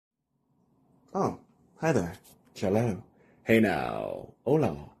Oh, hi there. Cello. Hey now.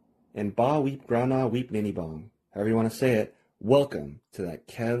 Hola. And ba weep grana weep ninny bong. However you want to say it. Welcome to that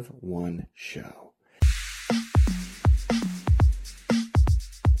Kev One show.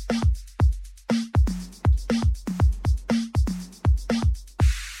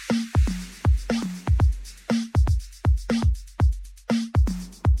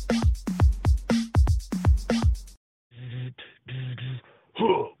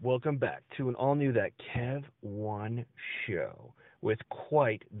 Welcome back to an all-new That Kev One show with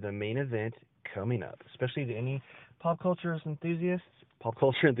quite the main event coming up, especially to any pop culture enthusiasts,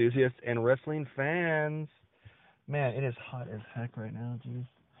 and wrestling fans. Man, it is hot as heck right now, jeez.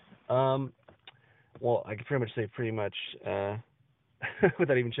 Well, I can pretty much say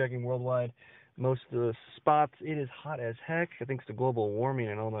without even checking worldwide, most of the spots, it is hot as heck. I think it's the global warming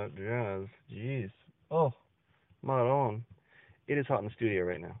and all that jazz. Jeez. Oh, on. It is hot in the studio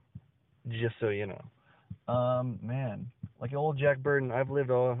right now, just so you know. Man, like old Jack Burton, I've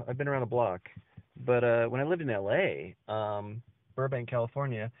been around the block. But when I lived in L.A., Burbank,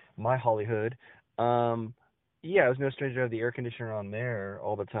 California, my Hollywood, yeah, I was no stranger to have the air conditioner on there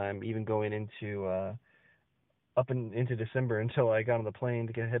all the time, even going into into December until I got on the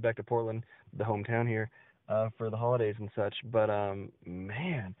plane to head back to Portland, the hometown here, for the holidays and such. But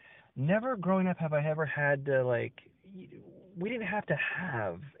man, never growing up have I ever had to we didn't have to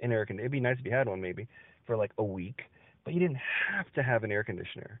have an air conditioner. It'd be nice if you had one maybe for like a week, but you didn't have to have an air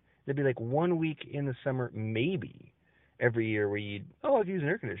conditioner. There'd be like 1 week in the summer maybe every year where I'd use an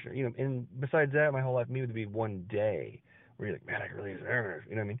air conditioner, and besides that, my whole life maybe would be 1 day where you're like, man, I can really use an air conditioner,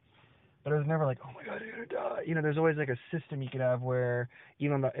 you know what I mean? But it was never like, oh my God, you're gonna die. There's always like a system you could have where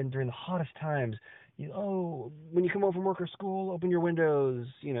even during the hottest times, when you come home from work or school, open your windows,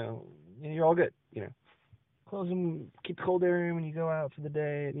 you're all good, Close them, keep the cold air in when you go out for the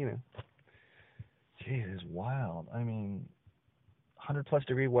day, Geez, it's wild. I mean, 100+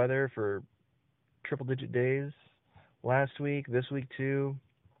 degree weather for triple-digit days last week, this week too.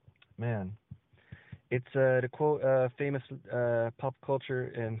 Man, it's to quote famous pop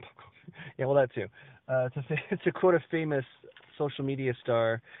culture and yeah, well that too. To quote a famous social media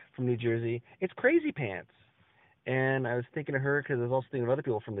star from New Jersey, it's crazy pants. And I was thinking of her because I was also thinking of other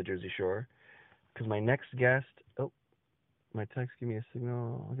people from the Jersey Shore. Because my next guest, my text give me a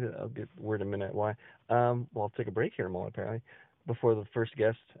signal. I'll get word in a minute why. Well, I'll take a break here in a moment, apparently, before the first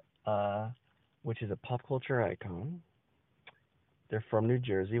guest, which is a pop culture icon. They're from New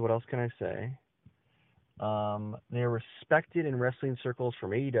Jersey. What else can I say? They're respected in wrestling circles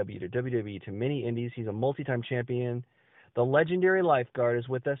from AEW to WWE to many indies. He's a multi-time champion. The Legendary Lifeguard is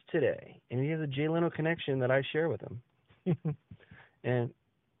with us today, and he has a Jay Leno connection that I share with him. And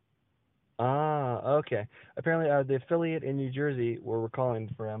okay. Apparently, the affiliate in New Jersey, where we're calling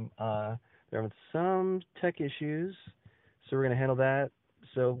from, they're having some tech issues, so we're going to handle that.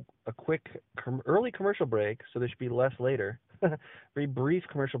 So a quick early commercial break, so there should be less later. Very brief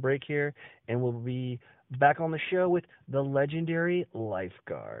commercial break here, and we'll be back on the show with the Legendary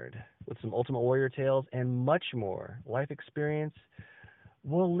Lifeguard, with some Ultimate Warrior tales and much more. Life experience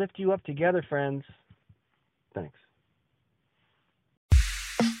will lift you up together, friends. Thanks.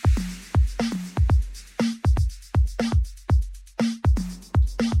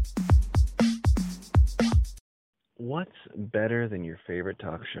 What's better than your favorite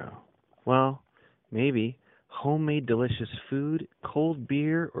talk show? Well, maybe homemade delicious food, cold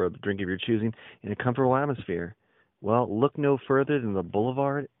beer, or a drink of your choosing in a comfortable atmosphere. Well, look no further than the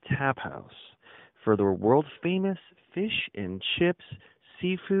Boulevard Tap House for the world-famous fish and chips,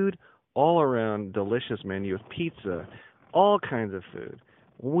 seafood, all-around delicious menu of pizza, all kinds of food,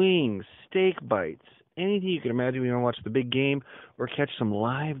 wings, steak bites, anything you can imagine when you want to watch the big game or catch some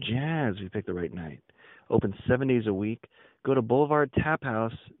live jazz if you pick the right night. Open 7 days a week. Go to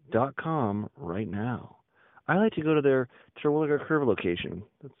boulevardtaphouse.com right now. I like to go to their Terwilliger Curve location.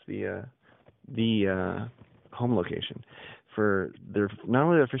 That's the home location for not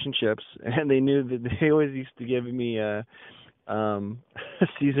only their fish and chips, and they knew that they always used to give me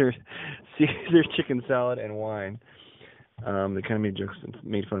Caesar chicken salad and wine. They kind of made jokes and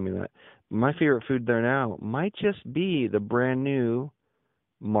made fun of me that. My favorite food there now might just be the brand new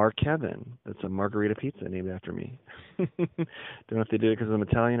Mark Kevin. That's a margarita pizza named after me. Don't know if they do it because I'm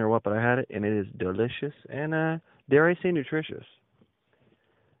Italian or what, but I had it, and it is delicious and, dare I say, nutritious.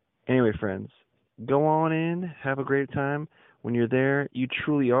 Anyway, friends, go on in, have a great time. When you're there, you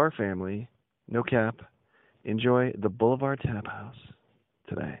truly are family. No cap. Enjoy the Boulevard Tap House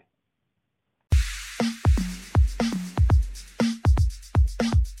today.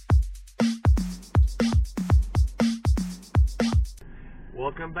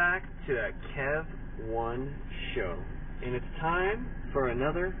 Welcome back to the Kev One Show. And it's time for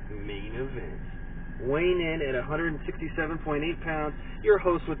another main event. Weighing in at 167.8 pounds, your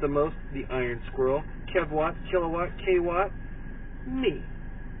host with the most, the Iron Squirrel, Kev Watts, Kilowatt, K-Watt, me.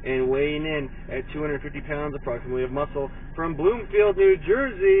 And weighing in at 250 pounds approximately of muscle, from Bloomfield, New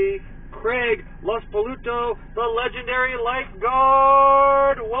Jersey, Craig Lospaluto, the Legendary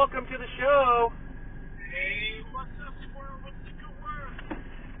Lifeguard. Welcome to the show. Hey, what's up, Squirrel? What's the good word?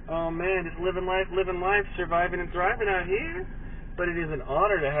 Oh man, just living life, surviving and thriving out here. But it is an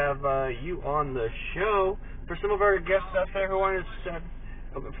honor to have you on the show. For some of our guests out there who aren't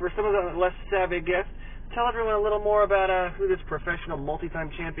for some of the less savvy guests, tell everyone a little more about who this professional multi-time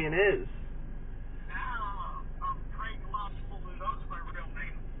champion is. I'm Craig Lospaluto, that's my real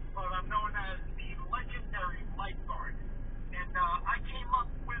name, but I'm known as the Legendary Lifeguard. And I came up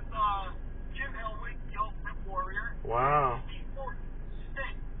with Jim Elwick, the Ultimate Warrior, Wow. and Steve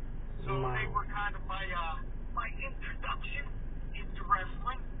Sting. So they were kind of my introduction into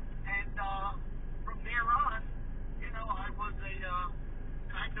wrestling. And from there on, you know, I was a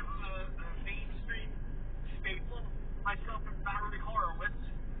kind of a mainstream staple, myself and Barry Horowitz.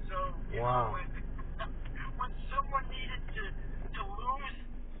 So, you know, when someone needed to lose,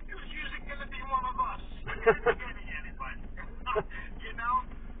 it was usually going to be one of us. It wasn't getting anybody. You know?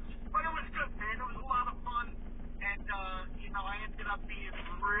 But it was good, man. It was a lot of fun. And, you know, I ended up being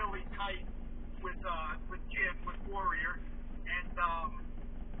really tight with Jim, with Warrior. And,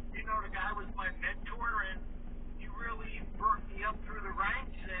 you know, the guy was my mentor, and he really brought me up through the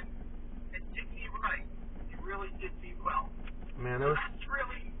ranks and did me right. He really did me well. Man, so that's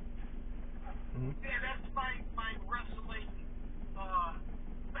really, that's my wrestling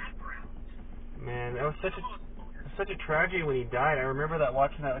background. Man, that was such a tragedy when he died. I remember that,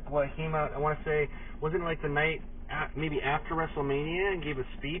 watching that, like, what came out, I want to say, wasn't it like the night, maybe after WrestleMania, and gave a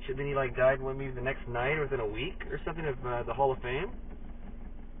speech, and then he, like, died maybe the next night or within a week or something of the Hall of Fame?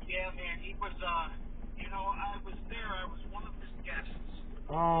 Yeah, man, he was, you know, I was there, I was one of his guests.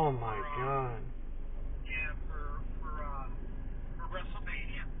 Oh, my God. Yeah, for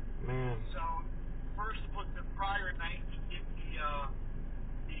WrestleMania. Man. So, first was the prior night, he did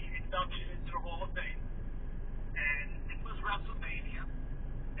the induction into the Hall of Fame. And it was WrestleMania.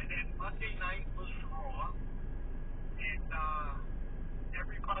 And then Monday night was Raw. And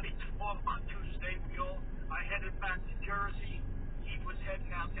everybody took off on Tuesday. I headed back to Jersey. He was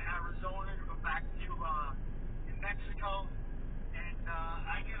heading out to Arizona to go back to New Mexico. And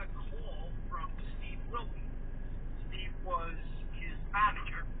I get a call from Steve Wilton. Steve was his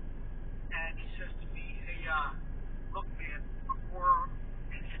manager. And he says to me, hey, look, man, before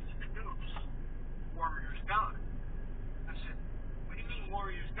it hits the news, Warrior's gone. I said, what do you mean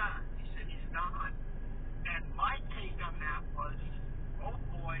Warrior's gone? He said, he's gone. And my take on that was, oh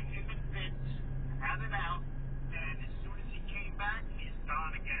boy, him and Vince had it out, and as soon as he came back, he's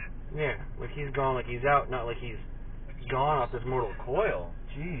gone again. Yeah, like he's gone, like he's out, not like he's gone off this mortal coil.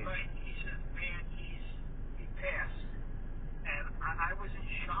 Jeez. Right, he said, man, he passed. And I was in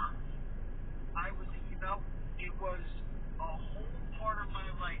shock. I was, you know, it was a whole part of my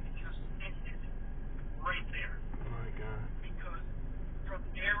life just ended right there. Oh my God. Because from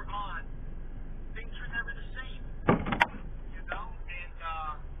there on, things were never the same. You know? And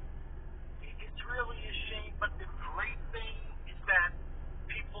it's really a shame, but the great thing is that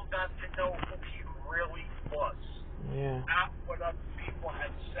people got to know who he really was. Yeah. Not what other people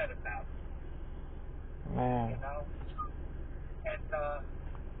had said about him. Man. You know? And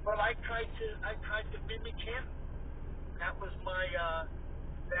but I tried to mimic him. That was my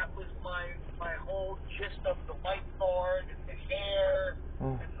whole gist of the lifeguard and the hair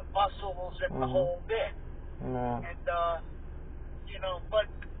and the muscles and the whole bit. Yeah. And you know, but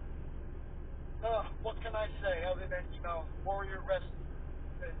what can I say other than, you know, Warrior rest?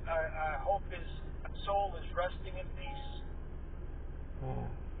 I hope his soul is resting in peace. Yeah.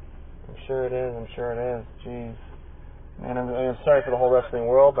 I'm sure it is. Jeez. Man, I'm sorry for the whole wrestling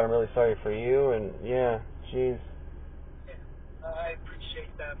world, but I'm really sorry for you. And yeah, jeez. Yeah, I appreciate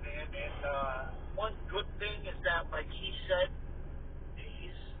that, man. And one good thing is that, like he said,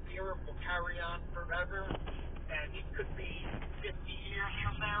 his spirit will carry on forever. And it could be 50 years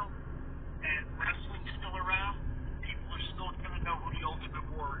from now, and wrestling's still around. People are still going to know who the Ultimate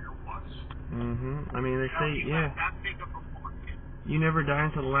Warrior was. I mean, they say, yeah. That big of a market. You never die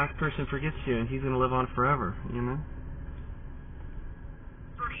until the last person forgets you, and he's going to live on forever, you know?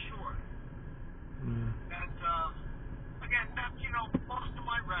 For sure. Yeah. And again, that's, you know, most of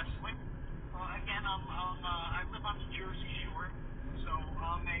my wrestling. Again, I live on the Jersey Shore, so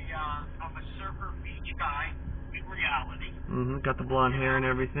I'm a surfer beach guy in reality. Got the blonde hair and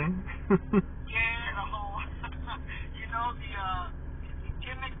everything. Yeah, the whole, you know, the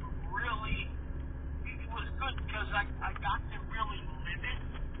gimmick really, it was good because I got to really live it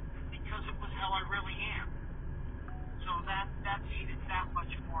because it was how I really am. So that made it that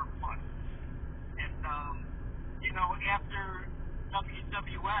much more fun. And, you know, after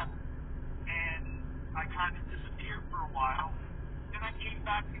WWF, and I kind of disappeared for a while, then I came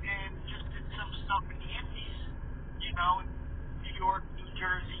back and just did some stuff in the Indies, you know, New York, New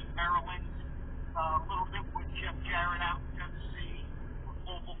Jersey, Maryland, a little bit with Jeff Jarrett out in Tennessee, with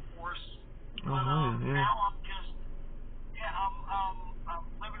Global Force. But now I'm just, I'm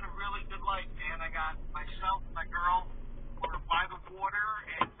living a really good life, man. I got myself, my girl, we're by the water,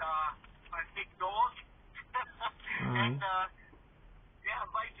 and my big dog. And yeah,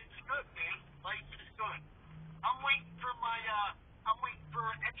 life is good, man. Life is good. I'm waiting for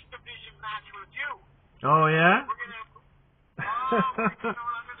an X Division match with you. Oh yeah. We're gonna. What I'm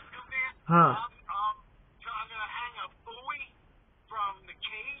gonna do, man? Huh. So I'm gonna hang a buoy from the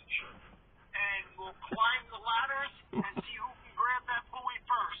cage, and we'll climb the ladders and see who can grab that buoy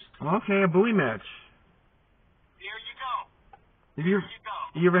first. Okay, a buoy match. There you go.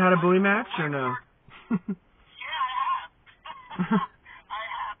 You ever had a buoy match or no? Yeah, I have. I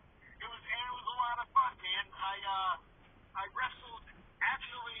have. It was a lot of fun, man. I wrestled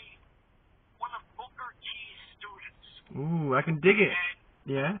actually one of Booker T's students. Ooh, I can dig it. And,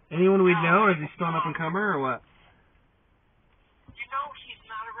 yeah. Anyone we'd know, or is he still an up and comer, or what? You know, he's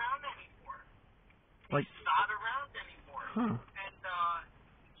not around anymore. Like. He's not around anymore. Huh. And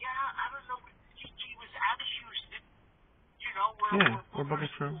yeah, I don't know. He was out of Houston. You know, where Booker's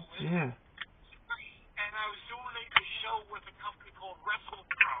from. Yeah. And I was doing a show with a company called Wrestle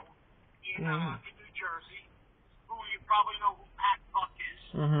Pro in New Jersey, who you probably know who Pat Buck is.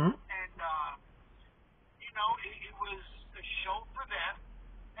 Mm-hmm. And, you know, it was a show for them,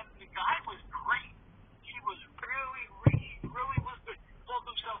 and the guy was great. He was really was good. He called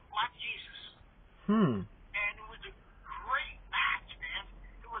himself Black Jesus. And it was a great match, man.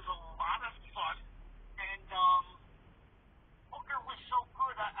 It was a lot of fun. And, Booker was so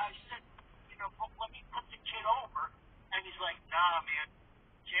good, I said, you know, let me put the kid over. And he's like, nah, man,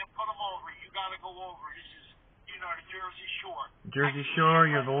 can't put him over. You got to go over. This is, you know, the Jersey Shore. Jersey Shore,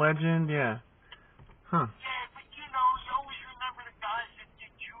 you're the legend, yeah. Huh. Yeah, but you know, you always remember the guys that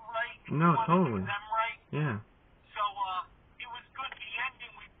did you right. No, you totally. Do them right. Yeah. So, it was good. The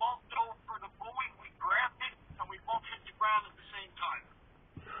ending, we both dove for the buoy, we grabbed it, and we both hit the ground at the same time.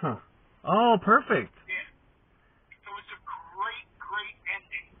 Huh. Oh, perfect. Yeah. It was a great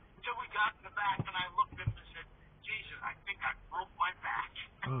ending. Until we got in the back, and I looked at him and said, Jesus, I think I broke my back.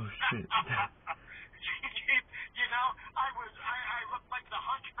 Oh, shit. You know, I looked like the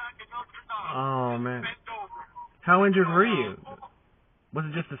hunchback of Notre Dame. Oh, man. Bent over. How injured were you? Was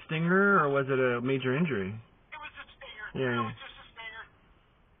it just a stinger, or was it a major injury? It was a stinger. Yeah. It was just a stinger.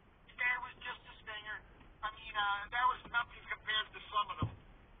 It was just a stinger. I mean, that was nothing compared to some of them.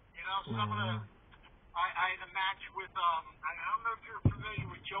 You know, some of the... I had a match with, I don't know if you're familiar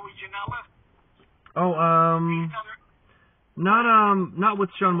with Joey Janela. Oh, not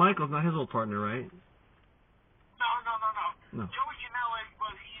with Shawn Michaels, not his old partner, right? No. Joey Janela,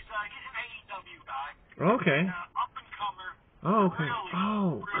 he's an AEW guy. Okay. Up and comer. Oh, okay.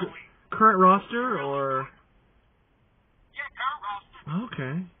 Really. Current roster, or? Yeah, current roster.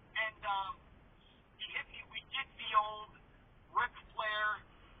 Okay. And he hit me. We did the old Ric Flair,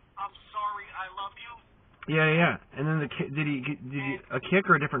 I'm sorry, I love you. Yeah. And then did he a kick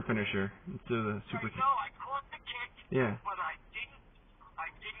or a different finisher to the super kick? No, I caught the kick. Yeah. But I didn't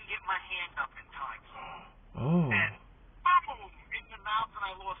get my hand up in time. Oh. And boom, in the mouth, and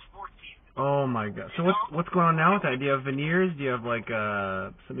I lost 14. Oh my God. So what's going on now with that? Do you have veneers? Do you have like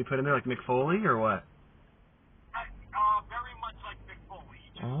something put in there like Mick Foley or what? Very much like Mick Foley.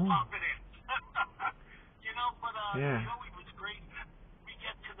 You just pop it in. You know, but Joey was great. We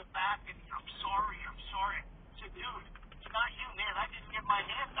get to the back, and I'm sorry. I said, dude, it's not you, man. I didn't get my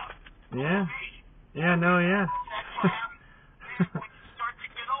hand up. Yeah. Yeah, no, yeah. That's what happens. When you start to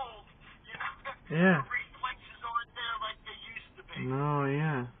get old, you know, yeah. the reflexes aren't there like they used to be. No,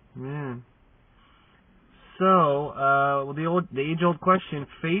 yeah, man. So, the age-old question: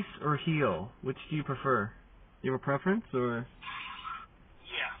 face or heel? Which do you prefer? Do you have a preference, or?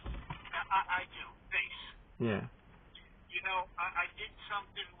 Yeah, I do. Face. Yeah. You know, I did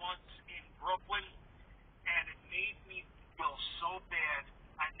something once in Brooklyn, and it made me feel so bad.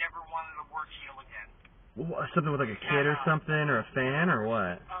 I never wanted to work heel again. Something with like a kid or something, or a fan, or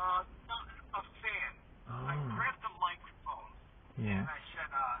what? No, a fan. Oh. I grabbed the microphone, yeah. and I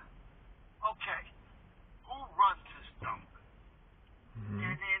said, okay, who runs this dump?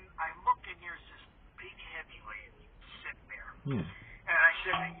 Yeah. And I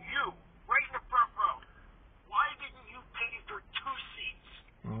said, you, right in the front row, why didn't you pay for 2 seats?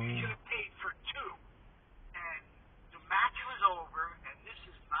 You should have paid for 2. And the match was over, and this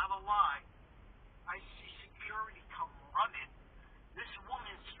is not a lie. I see security come running. This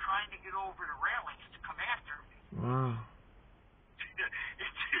woman's trying to get over the railings to come after me. Wow.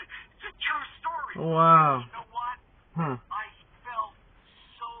 It's a true story. Wow. You know what? Huh. I felt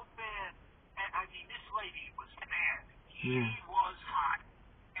so bad. And, I mean, this lady was mad. She was hot.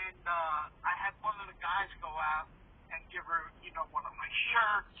 And I had one of the guys go out and give her, one of my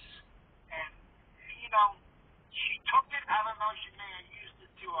shirts. And, she took it. I don't know, she may have used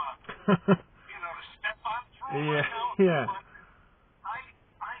it to, to step on through. Yeah. But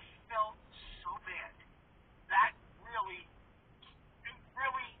I felt so bad. That really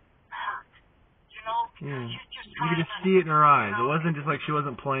hurt. Yeah. She's just You could just see it in her eyes. It wasn't just like she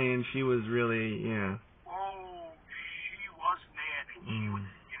wasn't playing. She was really, Oh, she was mad. And she was,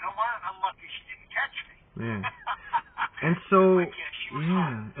 you know what? I'm lucky she didn't catch me. Yeah. And so, But, she was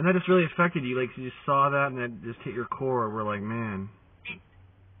hot. and that just really affected you. Like, you just saw that and that just hit your core. We're like, man.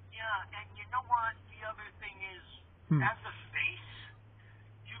 Yeah, and you know what? The other thing is, as a face,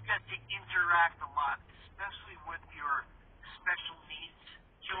 you get to interact a lot, especially with your special needs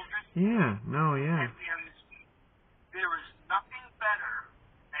children. Yeah, yeah. And there is nothing better,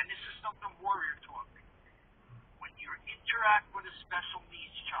 and this is something Warrior taught me, when you interact with a special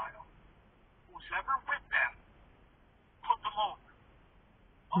needs child, who's ever with them, put them over.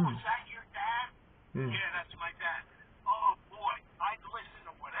 Oh, is that your dad? Yeah, that's my dad. Oh, boy, I'd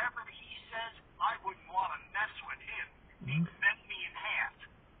listen to whatever he says. I wouldn't want to mess with him. He'd bend me in half.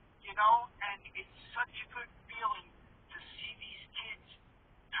 And it's such a good feeling to see these kids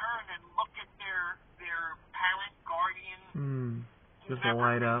turn and look at their parent, guardian, just a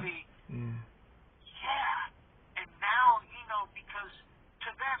light up. Yeah. And now, because to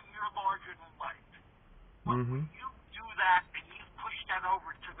them, you're larger than life. But when you do that and you push that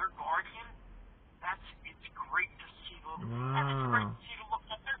over to their guardian, it's great to see the look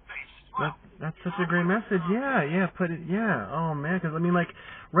on their face as well. That's such a great message. Oh man, because I mean, like,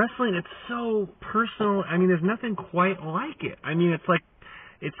 wrestling, it's so personal. I mean, there's nothing quite like it. I mean, it's like,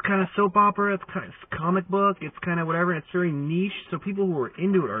 it's kind of soap opera, it's kind of comic book, it's kind of whatever, and it's very niche. So people who are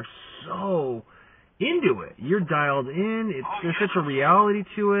into it are so into it. You're dialed in. There's such a reality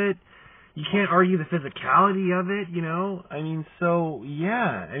to it. You can't argue the physicality of it, I mean, so,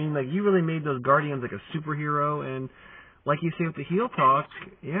 yeah. I mean, like, you really made those Guardians like a superhero, and like you say with the heel talk,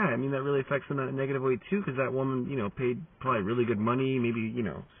 I mean, that really affects them in a negative way, too, because that woman, paid probably really good money, maybe,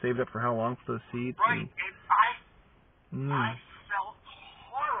 saved up for how long for those seats. Right, and I felt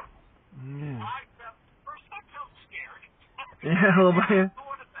horrible. Yeah. First I felt scared. Yeah, a little bit. I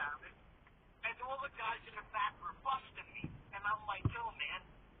thought about it, and all the guys in the back were busting me, and I'm like, yo, man,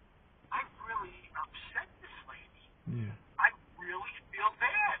 I really upset this lady. Yeah. I really feel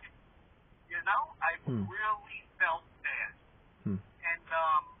bad. I really felt bad. And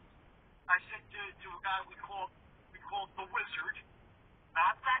I said to a guy we called the Wizard,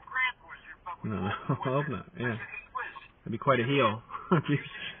 not that Grand Wizard, but we called the Wizard. I hope not. Yeah. I said, hey, Wiz. That'd be quite a heel. Here's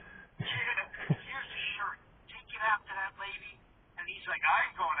a shirt. Take it out to that lady. And he's like, I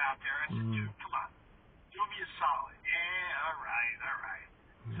ain't going out there. I said, dude, come on. Do me a solid. Yeah, all right.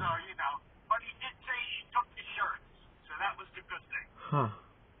 So, but he did say she took the shirts. So that was the good thing. Huh.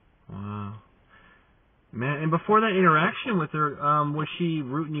 Wow. Man, and before that interaction with her, was she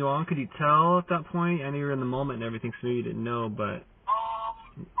rooting you on? Could you tell at that point? I know you were in the moment and everything, so you didn't know, but...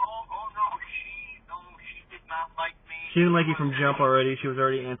 No, she did not like me. She didn't like you from jump already. She was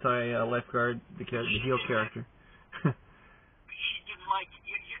already anti-lifeguard, the heel character. She didn't like...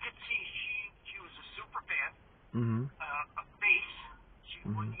 You could see she was a super fan. A face. She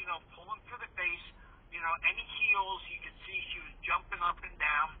was, pulling for the face. Any heels, you could see she was jumping up and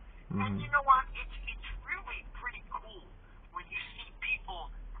down. And you know what? It's really pretty cool when you see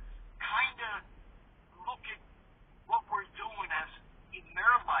people kind of look at what we're doing as, in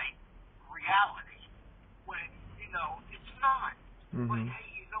their life, reality. When, it's not. But, hey,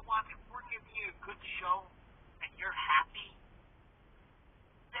 you know what? If we're giving you a good show and you're happy,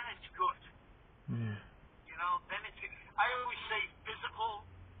 then it's good. Yeah. Then it's good. I always say physical,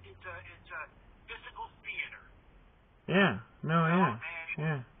 it's a physical theater. Yeah. No, yeah.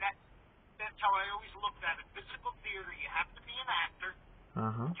 Yeah. That's how I always looked at it. Physical theater, you have to be an actor.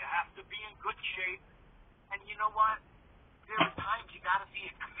 You have to be in good shape. And you know what? There are times you got to be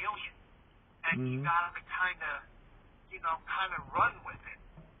a chameleon. And you got to kind of run with it.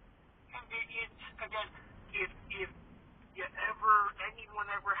 And it's, again, if anyone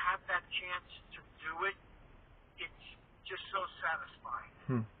ever had that chance to do it, it's just so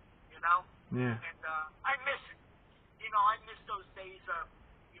Yeah. And I miss it. You know, I miss those days of,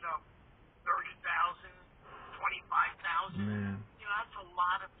 you know, 30,000, 25,000. Man. You know, that's a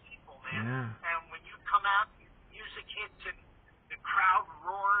lot of people, man. Yeah. And when you come out, music hits and the crowd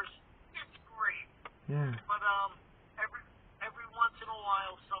roars, it's great. Yeah. But every once in a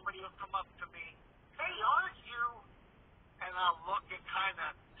while, somebody will come up to me, hey, aren't you? And I'll look and kind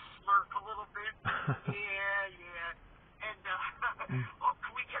of smirk a little bit. Yeah. And, oh,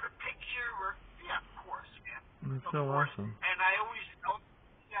 can we get a picture? Or, yeah, of course, man. That's so awesome. And I always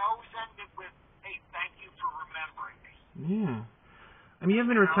end it with, hey, thank you for remembering me. Yeah. I mean, you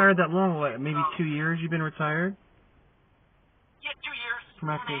haven't been retired that long. What, maybe 2 years you've been retired? Yeah, 2 years. From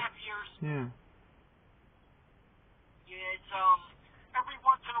 2.5 after, years. yeah. Yeah, it's, every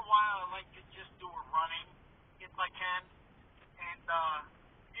once in a while I like to just do a running if I can. And,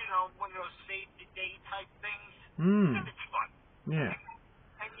 you know, one of those save the day type things. And it's fun. Yeah.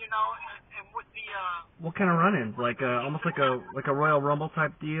 And you know, and with the what kind of run-ins? Like almost like a Royal Rumble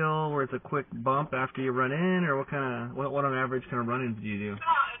type deal, where it's a quick bump after you run in, or what on average kind of run-ins do you do?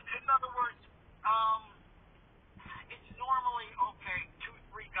 No, in other words, it's normally okay.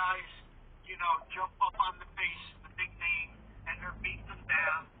 2-3 guys, you know, jump up on the base, the big name, and they're beating them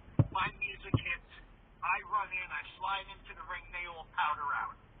down. My music hits. I run in. I slide into the ring. They all powder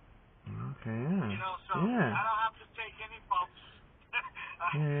out. Okay. Yeah. You know, so yeah. I don't have to take any bumps.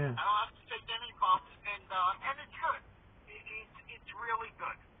 Yeah. I don't have to take any bumps, and it's good. It's really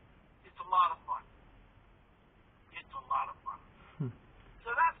good. It's a lot of fun. It's a lot of fun. So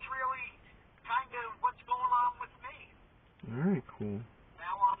that's really kind of what's going on with me. Very cool.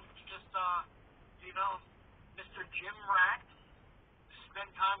 Now I'm just, you know, Mr. Gym Rat. Spend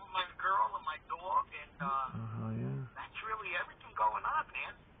time with my girl and my dog, and yeah. that's really everything going on,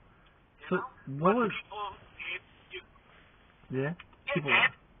 man. You So know? what was? People, Yeah. People.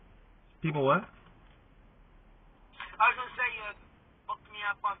 man. People what? I was gonna say, look me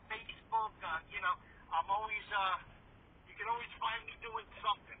up on Facebook. You know, I'm always, you can always find me doing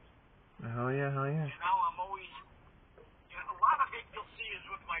something. Hell yeah. You know, I'm always, you know, a lot of it you'll see is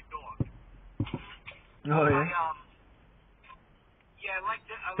with my dog. Oh yeah. Yeah, I like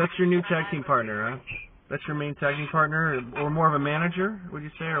to. That's your new tag team partner, huh? That's your main tag team partner, or more of a manager? Would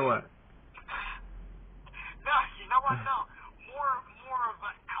you say, or what? No, you know what? No, more of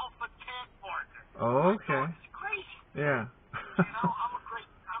an alpha tag partner. Oh, okay. It's crazy. Yeah. You know, I'm a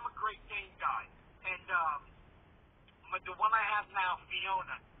great game guy, and the one I have now,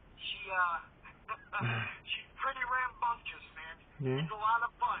 Fiona, she's pretty rambunctious, man. Yeah. It's a lot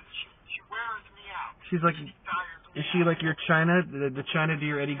of fun. She wears me out. She's like, is she like your China, the China to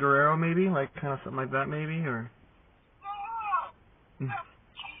your Eddie Guerrero, maybe, like kind of something like that, maybe, or? No,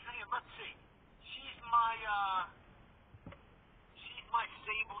 let's see. She's my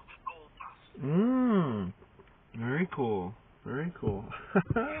sable to gold dust. Very cool. Very cool. You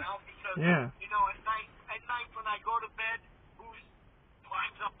know, because yeah. you know, at night when I go to bed, who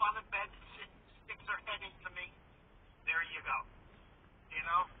climbs up on the bed, sticks her head into me? There you go. You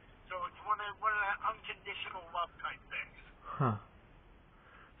know, so it's one of the unconditional love type things. Huh.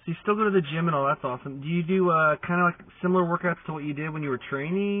 So you still go to the gym and all, that's awesome. Do you do kind of like similar workouts to what you did when you were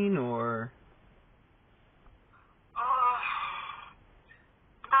training, or?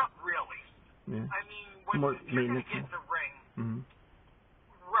 Not really. Yeah. I mean, when More you're going to maintenance. get in the ring,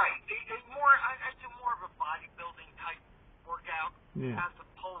 Right. It's more. I do more of a bodybuilding type workout as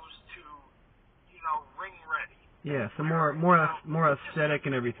opposed to, you know, ring ready. Yeah, so more aesthetic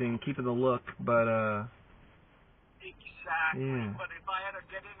and everything, keeping the look, but Exactly. Yeah. But if I had to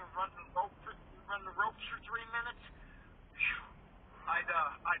get in and run the ropes for 3 minutes,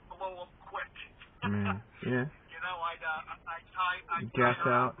 I'd blow them quick. Yeah. You know, I'd gas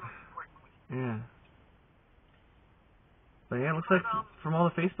tire out. really quickly. Yeah. But yeah, it looks like from all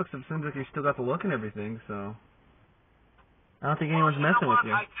the Facebook stuff, it seems like you still got the look and everything. So I don't think anyone's messing with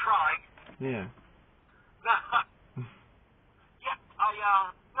you. I tried. Yeah.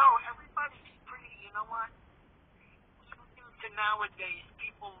 No, everybody's pretty. You know what? To nowadays,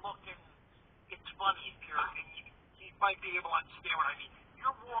 people looking. It's funny if you might be able to understand what I mean.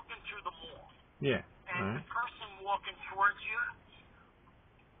 You're walking through the mall. Yeah. And the person walking towards you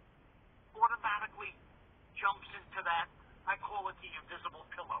automatically jumps into that. I call it the invisible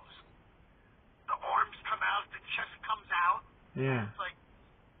pillows. The arms come out, the chest comes out. Yeah. It's like,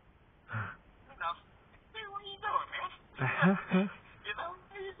 you know, hey, what are you doing, man? You know,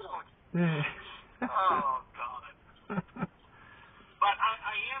 what are you doing? Yeah. Oh God. But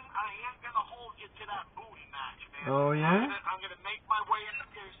I am gonna hold you to that booty match, man. Oh yeah. I'm gonna make my way in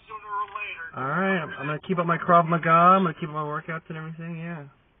there sooner or later. All right, I'm gonna keep up my Krav Maga. I'm gonna keep up my workouts and everything. Yeah.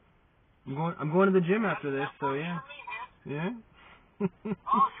 I'm going to the gym after this, That so works yeah. for me, man. Yeah.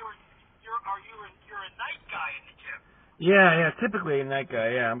 Oh, you're a night guy in the gym. Yeah, typically a night guy,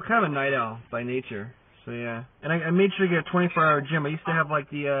 yeah. I'm kind of a night owl by nature. So yeah. And I made sure to get a 24-hour gym. I used to have like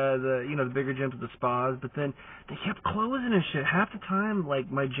the bigger gyms with the spas, but then they kept closing and shit. Half the time,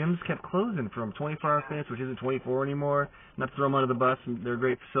 like, my gyms kept closing from 24-hour Fitness, which isn't 24 anymore. Not to throw them under the bus, they're a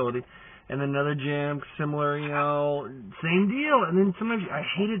great facility. And then another gym, similar, same deal. And then sometimes I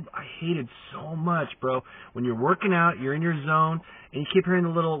hated so much, bro. When you're working out, you're in your zone, and you keep hearing the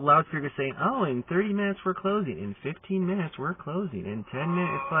little loudspeaker saying, "Oh, in 30 minutes we're closing. In 15 minutes we're closing. In 10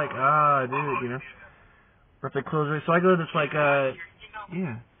 minutes," it's like, dude, Or if they close it. So I go to this I go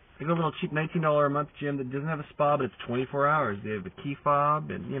to a little cheap $19 a month gym that doesn't have a spa, but it's 24 hours. They have a key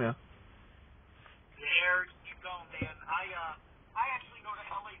fob, and There you go, man. I actually go to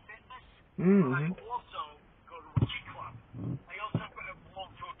LA Fitness. Mm-hmm. I also go to a key club. I also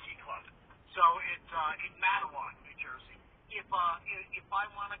belong to a key club. So it's in Mattawan, New Jersey. If I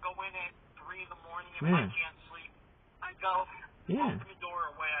want to go in at 3 in the morning and I can't sleep, I go. Open the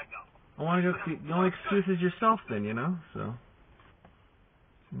door, away I go. I want to go. The only excuse is yourself, then, So.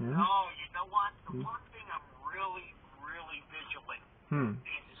 Yeah. No, you know what? The one thing I'm really, really vigilant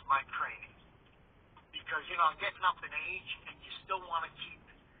is my training. Because, I'm getting up in age, and you still want to keep,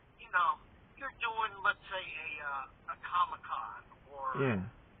 you're doing, let's say, a Comic-Con or a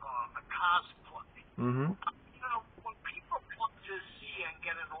cosplay. Mm-hmm. When people come to see and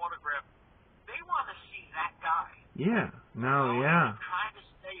get an autograph, they want to see that guy. Yeah. No, I'm trying to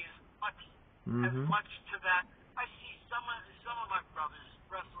stay as Mm-hmm. much to that. I see some of my brothers,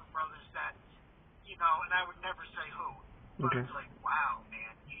 wrestling brothers, that, and I would never say who, but it's like, wow,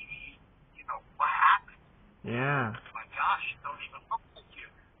 man, what happened? Yeah. Oh my gosh, don't even look like you.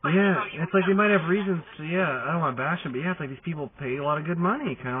 But, it's like they might have reasons to, I don't want to bash them, but it's like these people pay a lot of good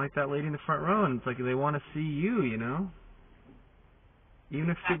money, kind of like that lady in the front row, and it's like they want to see you, Even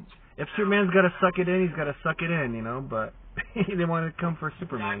if Superman's got to suck it in, he's got to suck it in, but they want to come for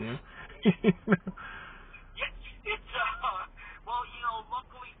Superman, Well,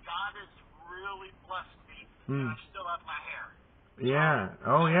 luckily God has really blessed me. I still have my hair. Yeah.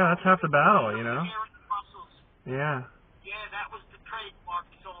 Oh, yeah, that's half the battle, Hair and the muscles. Yeah. Yeah, that was the trademark,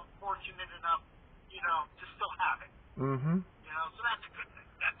 so I'm fortunate enough, to still have it. Mm-hmm. So that's a good thing.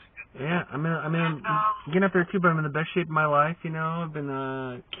 Yeah, I'm getting up there too, but I'm in the best shape of my life, I've been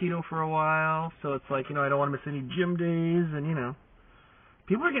keto for a while, so it's like, I don't want to miss any gym days, and,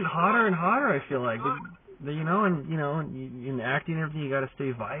 people are getting hotter and hotter, I feel like. In acting and everything, you got to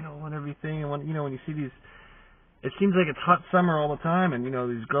stay vital and everything, and when you see these, it seems like it's hot summer all the time, and,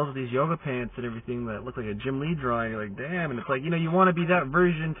 these girls with these yoga pants and everything that look like a Jim Lee drawing, you're like, damn, and it's like, you want to be that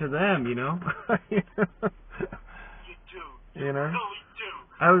version to them, You do. You really do.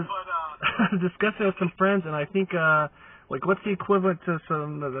 I was discussing with some friends, and I think, what's the equivalent to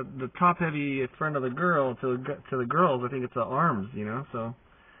the top-heavy friend of the girl to the girls? I think it's the arms, So,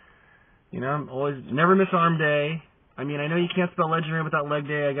 I'm always never miss arm day. I mean, I know you can't spell legendary without leg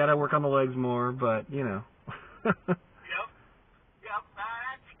day. I gotta work on the legs more, but Yep. That's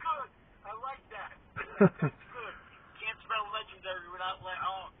good. I like that. That's good. Can't spell legendary without leg.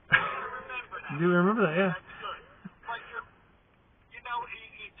 Oh, I remember that. Do you remember that? Yeah. That's good. But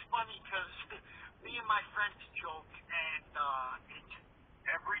it's funny because me and my friends joke, and it's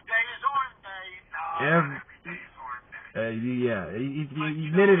every day is arm day. No, every day is arm day. You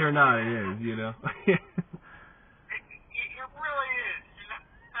admit it or not, it is, It really is.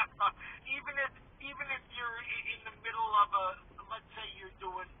 Even if you're in the middle of let's say you're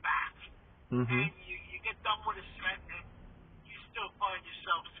doing back, and you get done with a set, and you still find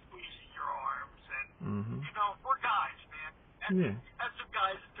yourself squeezing your arms, and we're guys, man. That's what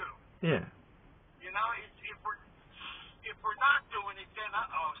guys do. Yeah. If we're not doing it, then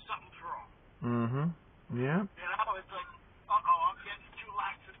something's wrong. Yeah. It's like, I'm getting too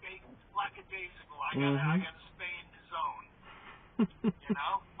lackadaisical. I gotta stay in the zone.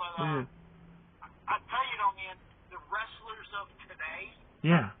 But I tell you though, man, the wrestlers of today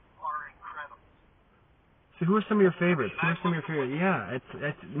are incredible. So who are some of your favorites? Yeah,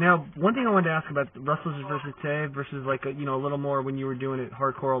 it's now one thing I wanted to ask about the wrestlers versus today versus like a little more when you were doing it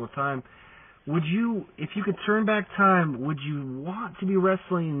hardcore all the time. Would you, if you could turn back time, would you want to be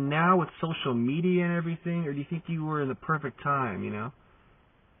wrestling now with social media and everything, or do you think you were in the perfect time?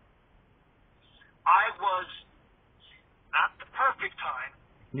 I was not the perfect time,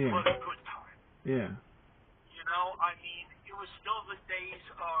 but a good time. Yeah. I mean, it was still the days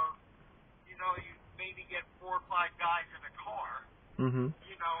of, you maybe get 4 or 5 guys in a car, and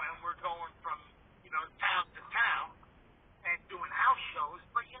we're going from, town to town and doing house shows.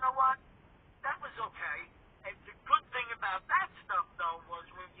 But you know what?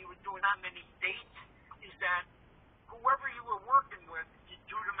 that many dates, is that whoever you were working with, you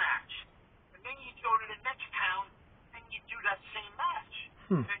do the match. And then you go to the next town, and you do that same match.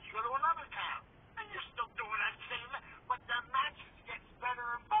 Then you go to another town, and you're still doing that same match. But that match gets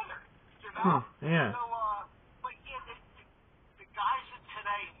better and better, you know? Yeah. So, but yeah, the guys of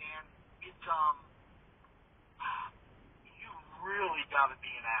today, man, it's, you really got to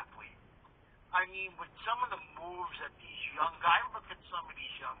be an athlete. I mean, with some of the moves that these young guys, look at some of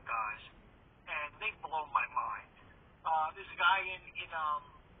these young guys, and they blow my mind. There's a guy in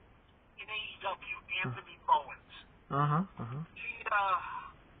AEW, Anthony Bowens.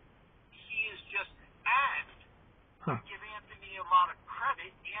 He is just, and I give Anthony a lot of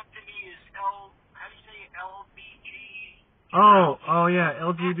credit. Anthony is how do you say it? LBG? Oh yeah,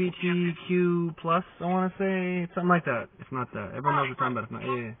 LGBTQ plus. I want to say something like that. If not that, everyone knows what I'm talking about. If not,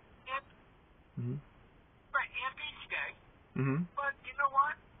 yeah. Right, Anthony's gay. But you know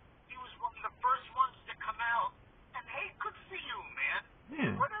what? He was one of the first ones to come out. And hey, good for you, man.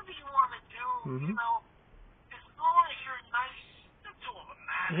 Yeah. Whatever you want to do, you know, as long as you're nice, that's all that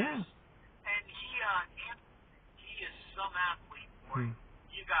matters. Yeah. And he is some athlete, boy.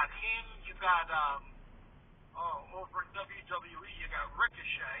 You got him. You got over in WWE, you got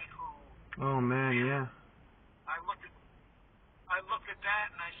Ricochet, who. Oh man, yeah. I look at that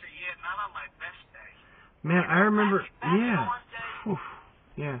and I say, yeah, not on my best day. Man, I remember, yeah. Oof.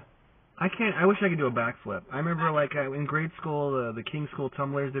 Yeah. I wish I could do a backflip. I remember, like, in grade school, the King School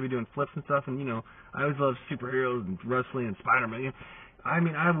tumblers, they'd be doing flips and stuff, and, you know, I always loved superheroes and wrestling and Spider-Man. You know, I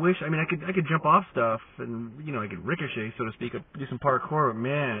could jump off stuff, and, you know, I could ricochet, so to speak, do some parkour, but,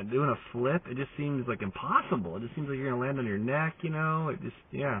 man, doing a flip, it just seems, like, impossible. It just seems like you're going to land on your neck, you know, it just,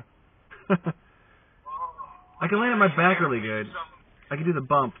 yeah. I can land on my back really good. I can do the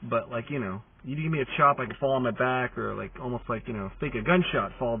bump, but, like, you know, you give me a chop, I can fall on my back, or, like, almost like, you know, fake a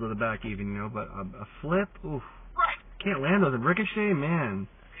gunshot, fall to the back even, you know, but a flip, oof. Can't land those. And ricochet, man.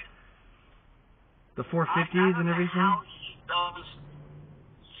 The 450s and everything. How he does,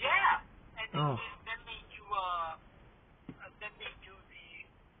 yeah. And then they do,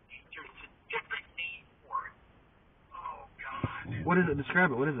 there's a different name for it. Oh, God. What is it? Describe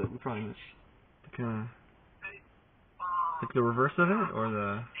it. What is it? We probably missed. Like the reverse of it, or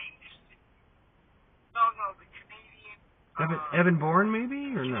the... No, the Canadian... Evan Bourne,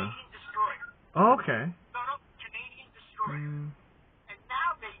 maybe, or no? Canadian Destroyer. Oh, okay. No, Canadian Destroyer. And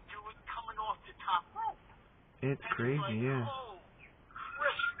now they do it coming off the top rope. It's crazy, like, yeah. Holy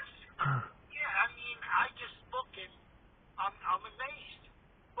Christmas. Yeah, I mean, I just look and I'm amazed.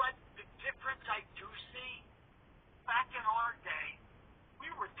 But the difference I do see, back in our day,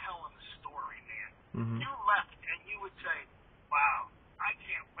 we were telling a story, man. You left and you would say, wow, I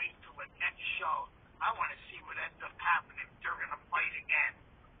can't wait till the next show. I want to see what ends up happening if they're going to fight again.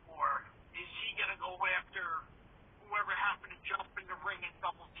 Or is he going to go after whoever happened to jump in the ring and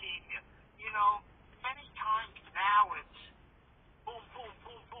double team you? You know, many times now it's boom, boom,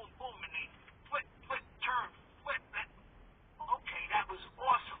 boom, boom, boom, and they flip, turn, flip. Okay, that was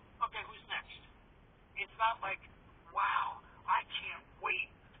awesome. Okay, who's next? It's not like, wow, I can't wait.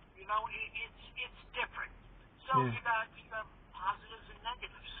 You know, it's different. So you got positives and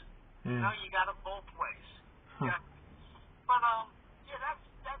negatives. You know, you got it both ways. Yeah. But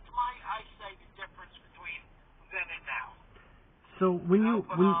that's I say the difference between then and now. So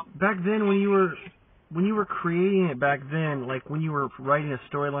back then when you were creating it back then, like when you were writing a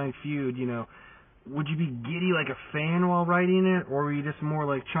storyline feud, you know, would you be giddy like a fan while writing it, or were you just more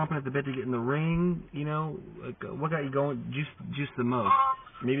like chomping at the bit to get in the ring? You know, like what got you going just the most?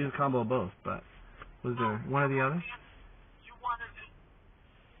 Maybe it's a combo of both, but was there one or the other?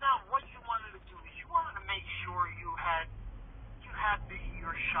 What you wanted to do is you wanted to make sure you had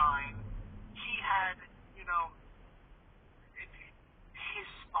your shine. He had, you know, his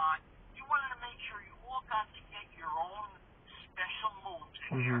spot. You wanted to make sure you all got to get your own special moves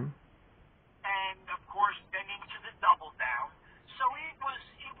in here. And of course, then into the double down. So it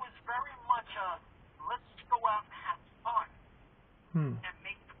was very much a let's go out and have fun and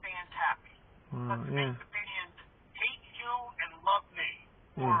make the fans happy. Let's make the fans hate you and love me,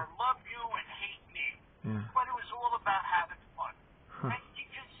 or love you and hate me. But it was all about having fun. And you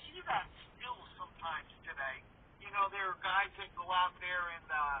can see that still sometimes today. You know, there are guys that go out there and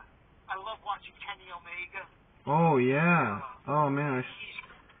I love watching Kenny Omega. Oh yeah. Oh man.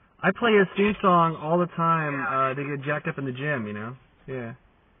 I play his theme song all the time to get jacked up in the gym, you know? Yeah.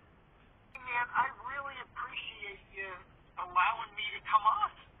 Man, I really appreciate you allowing me to come on.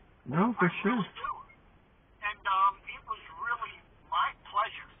 No, for sure. Really do. And it was really my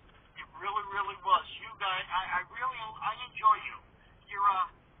pleasure. It really, really was. You guys, I enjoy you. You're a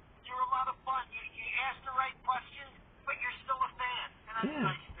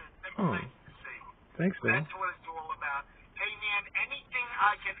Yeah. That's Oh, nice to see. thanks, man. That's what it's all about. Hey, man, anything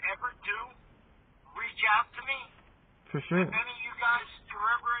I can ever do, reach out to me. For sure. If any of you guys are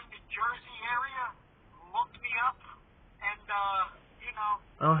ever in the Jersey area, look me up, and, you know.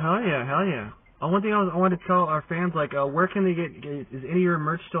 Oh, hell yeah, hell yeah. One thing I wanted to tell our fans, like, where can they get, is any of your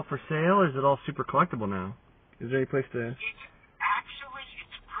merch still for sale, or is it all super collectible now? Is there any place to... It's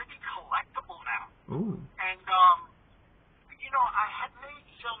pretty collectible now. Ooh. And, you know, I had made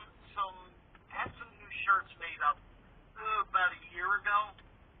some new shirts made up about a year ago,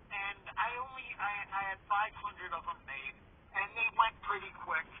 and I had 500 of them made, and they went pretty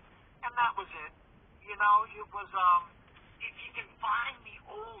quick, and that was it. You know, it was, if you can find the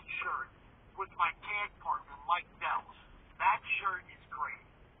old shirt with my tag partner, Mike Dells, that shirt is great.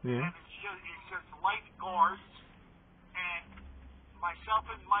 Yeah. And it says Lifeguards, and myself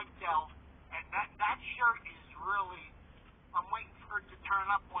and Mike Dells, and that shirt is really, I'm waiting for it to turn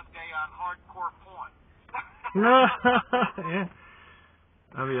up one day on hardcore porn. Yeah.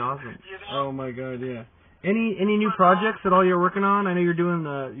 That'd be awesome. You know? Oh my god, yeah. Any new projects at all you're working on? I know you're doing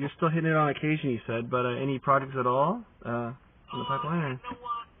you're still hitting it on occasion, you said, but any projects at all in the pipeline? You know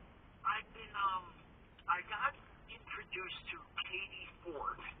what? I've been I got introduced to Katie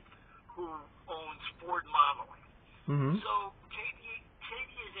Ford, who owns Ford Modeling. Mm-hmm. So Katie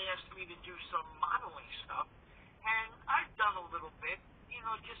has asked me to do some modeling stuff, and I've done a little bit, you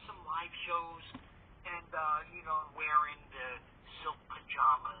know, just some live shows, and you know, wearing the silk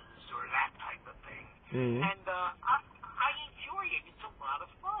pajamas or that type of thing. Yeah. And I enjoy it. It's a lot of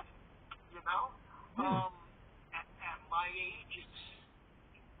fun, you know. Yeah. At my age, it's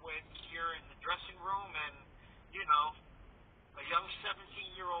when you're in the dressing room and, you know, a young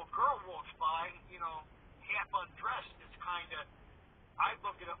 17-year-old girl walks by, you know, half undressed. It's kind of, I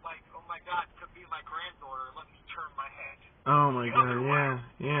look at it like, oh my God, could be my granddaughter. Let me turn my head. Oh my The god, other yeah, way,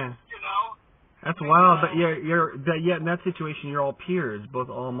 yeah. You know. That's wild, but yeah, in that situation, you're all peers,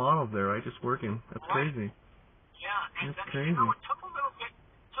 both all models there, right? Just working. That's Right. crazy. Yeah, and That's you crazy. know, it took a little getting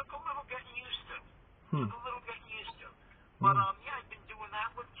used to. Took a little getting used to. But yeah, I've been doing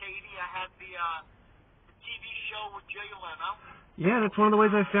that with Katie. I had the TV show with Jay Leno. Yeah, that's one of the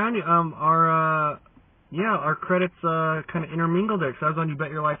ways I found you. Our credits kind of intermingled there, because I was on You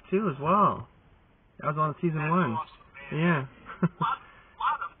Bet Your Life too as well. I was on season 1. Awesome, man. Yeah.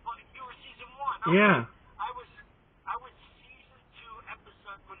 lot of fun. You were season 1. Okay. Yeah. I was season 2,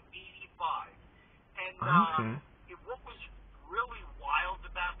 episode 85. And Okay. what was really wild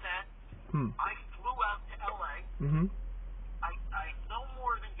about that, I flew out to LA. Mhm. I no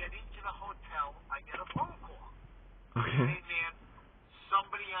more than get into the hotel, I get a phone call. Okay. Hey man,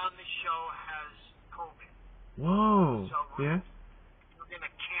 somebody on the show has COVID. Whoa. So Yeah. we're gonna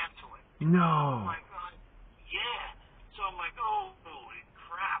cancel it. No. Oh my God. Yeah. So I'm like, oh holy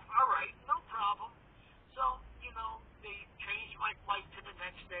crap. All right, no problem. So, you know, they changed my flight to the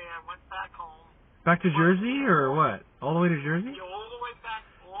next day. I went back home. Back to Jersey or what? All the way to Jersey? All the way back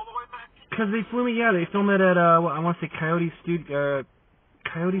to Because they flew me. Yeah, they filmed it at I want to say Coyote Studios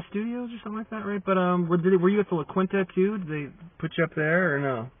or something like that, right? But were you at the La Quinta too? Did they put you up there or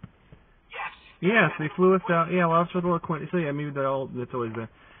no? Yes. Yes, they flew us out. Yeah, well, I was with the La Quinta. So yeah, maybe that's always the.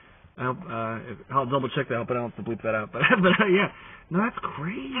 I'll double check that, but I don't have to bleep that out. But yeah, no, that's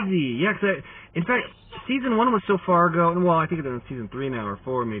crazy. Yeah, because in fact, season 1 was so far ago. Well, I think they're in season 3 now or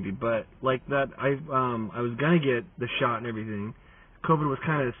 4 maybe. But like that, I was gonna get the shot and everything. COVID was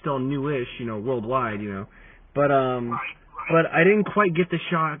kind of still newish, you know, worldwide, you know. But but I didn't quite get the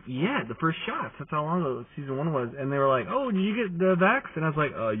shot yet. The first shots. That's how long ago season 1 was. And they were like, "Oh, did you get the vax?" And I was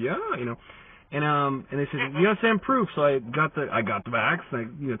like, yeah, you know. And they said, you gotta send proof. So I got the vax.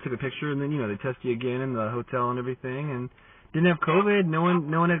 And I took a picture, and then they test you again in the hotel and everything, and didn't have COVID. No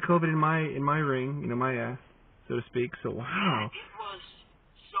one had COVID in my ring, my ass, so to speak. So wow. Yeah, it was.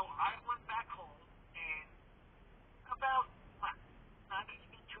 So I went back home, and about not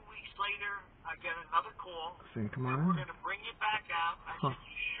even 2 weeks later, I get another call. Saying, come and on. we're gonna bring you back out. I said,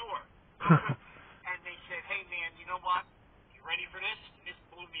 you sure? And they said, hey man, you know what? You ready for this? And this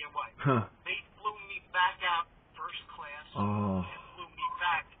blew me away. They flew me back out first class. Oh. And flew me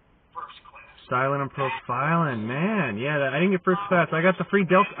back first class. Styling and profiling, man. Yeah, I didn't get first class. I got the free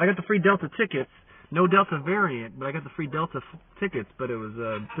Delta tickets. No Delta variant, but I got the free Delta tickets. But it was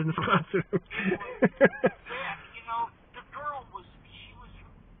business class. Yeah, the girl was.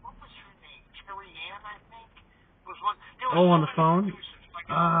 What was her name? Terry Ann, I think. Was one. On the phone.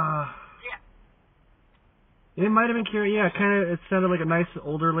 Yeah. It might have been Carrie. Yeah, kind of. It sounded like a nice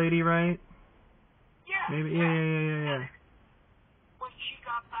older lady, right? Yeah. Maybe. Yeah. When she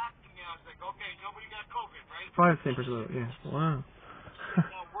got back to me, I was like, okay, nobody got COVID, right? Probably the same person. Yeah. Wow.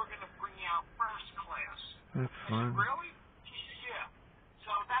 That's I fun. said, really? She says, yeah.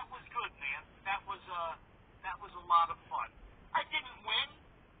 So that was good, man. That was a lot of fun. I didn't win,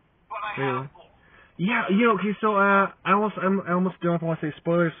 but I had a ball. Yeah, okay, so I almost don't know if I want to say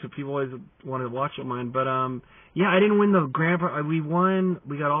spoilers, so people always want to watch it mine, but yeah, I didn't win the grand prize.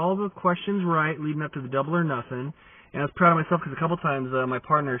 We got all the questions right leading up to the Double or Nothing, and I was proud of myself because a couple times my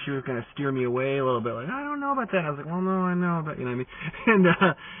partner, she was going to steer me away a little bit, like, I don't know about that. And I was like, well, no, I know, but you know what I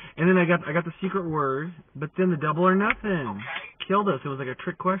mean. And then I got the secret word, but then the Double or Nothing killed us. It was like a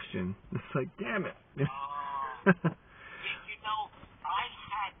trick question. It's like, damn it.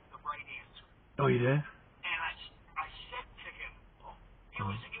 Oh, you did? And I said to him, it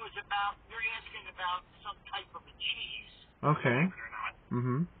was about, you're asking about some type of a cheese. Okay. Believe it or not.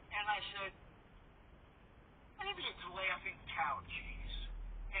 Mm-hmm. And I said, maybe it's laughing cow cheese.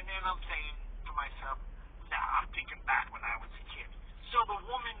 And then I'm saying to myself, nah, I'm thinking back when I was a kid. So the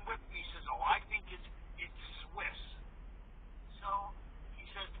woman with me says, oh, I think it's Swiss. So he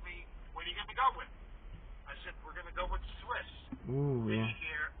says to me, what are you going to go with? I said, we're going to go with Swiss. Ooh, yeah. You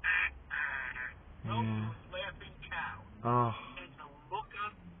hear, no, it was laughing cow. Oh. And the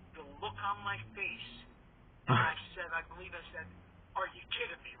look on my face, and I believe I said, are you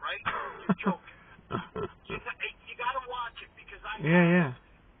kidding me, right? You're joking. You got to watch it because I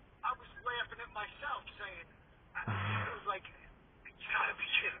was laughing at myself saying, it was like, you got to be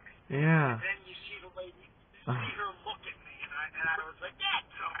kidding me. Yeah. And then you see the lady, see her look at me, and I was like, yeah,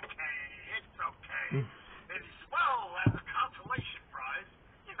 it's okay. And he said, well, as a consolation prize,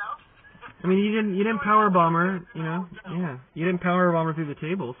 you know. I mean, you didn't power bomb her, you know. Yeah, you didn't power bomb her through the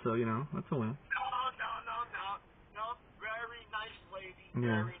table, so you know that's a win. No. Very nice lady.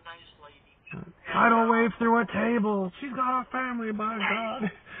 Yeah. Very nice lady. Tidal wave through a table. She's got a family, by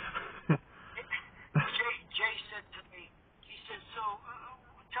God. Jay said to me, he said, so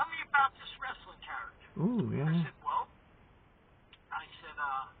tell me about this wrestling character. Ooh, yeah. I said, well,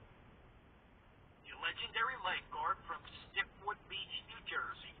 you're Legendary Lifeguard from Stiffwood Beach, New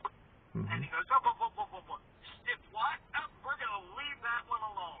Jersey. Mm-hmm. And he goes, whoa. Stiff what? We're going to leave that one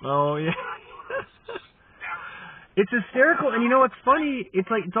alone. Oh, yeah. I thought it was hysterical. It's hysterical, and you know what's funny?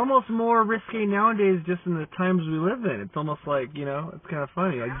 It's almost more risque nowadays just in the times we live in. It's almost like, you know, it's kind of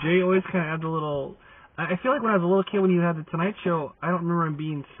funny. Like, Jay always kind of adds a little... I feel like when I was a little kid, when you had the Tonight Show, I don't remember him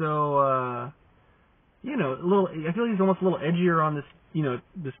being so, you know, a little... I feel like he's almost a little edgier on this, you know,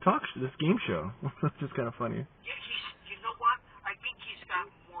 this game show. It's just kind of funny. Yeah, you know what? I think he's got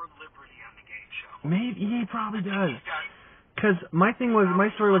more liberty on the game show. Maybe he probably does. Because my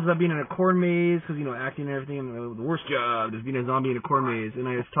story was about being in a corn maze, because, you know, acting and everything, and the worst job is being a zombie in a corn maze. And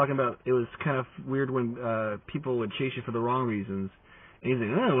I was talking about it was kind of weird when people would chase you for the wrong reasons. And he's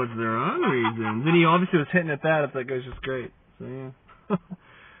like, oh, what's the wrong reasons? And he obviously was hitting at that. It's like, it was just great. So, yeah.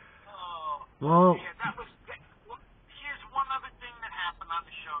 Well, here's one other thing that happened on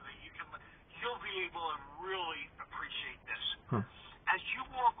the show that you'll be able to really appreciate this. Huh. As you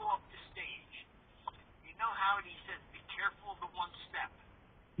walk off the stage, you know how he says, be careful of the one step.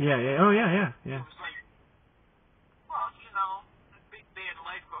 Yeah. Oh, yeah. It was like, well, you know, the big bad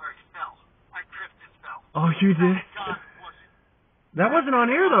lifeguard fell. I tripped and fell. Oh, you did? God, wasn't. That wasn't on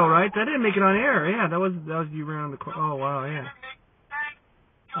air, though, right? That didn't make it on air. Yeah, that was you ran on the corner. Oh, wow, yeah.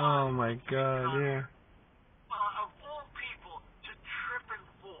 Oh, my God, yeah. Of all people to trip and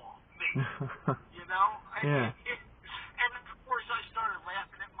fall, me. You know? Yeah. And of course I started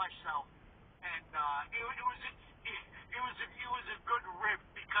laughing at myself, and it was a good rip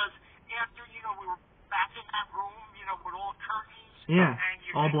because after, you know, we were back in that room, you know, with all curtains. Yeah. And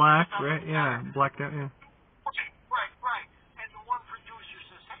all black, right? Yeah, blacked out, yeah. Right. And the one producer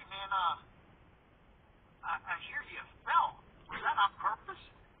says, hey man, I hear you fell. Was that on purpose?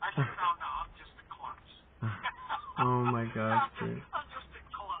 I said, no, I'm just a klutz. Oh my gosh, dude. I'm just a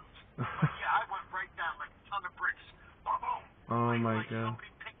klutz. But yeah, I went right down like a ton of bricks. Boom. Oh my God. Somebody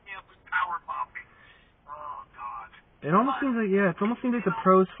picked me up and power bombed me. Oh God. It almost seems like the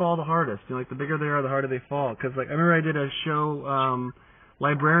pros fall the hardest. You know, like the bigger they are, the harder they fall. Because like I remember I did a show,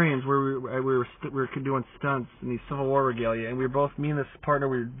 Librarians, where we were doing stunts in these Civil War regalia, and we were both, me and this partner,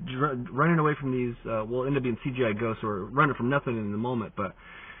 we were running away from these. Well, ended up being CGI ghosts, so we're running from nothing in the moment, but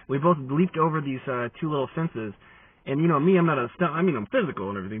we both leaped over these two little fences. And you know me, I'm not a stunt. I mean, I'm physical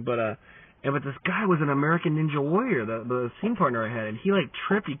and everything, but this guy was an American Ninja Warrior, the scene partner I had, and he like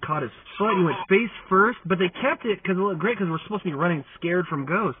tripped. He caught his foot. He went face first, but they kept it because it looked great because we're supposed to be running scared from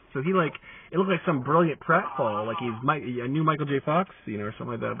ghosts. So he like, it looked like some brilliant pratfall, like he's a new Michael J. Fox, you know, or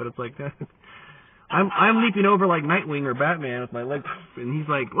something like that. But it's like that. I'm leaping over like Nightwing or Batman with my leg, and he's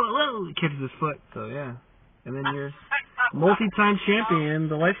like, whoa, he catches his foot. So yeah, and then you're. multi-time champion,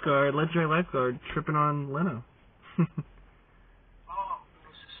 the lifeguard, legendary lifeguard, tripping on Leno. Oh, it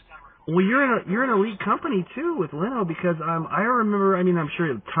was hysterical. Well, you're an elite company too with Leno because I remember. I mean, I'm sure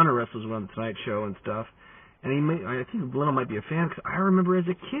a ton of wrestlers were on the Tonight Show and stuff, and I think Leno might be a fan because I remember as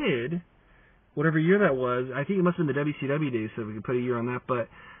a kid, whatever year that was. I think it must have been the WCW days, so we could put a year on that. But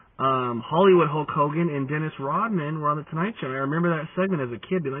Hollywood Hulk Hogan and Dennis Rodman were on the Tonight Show. And I remember that segment as a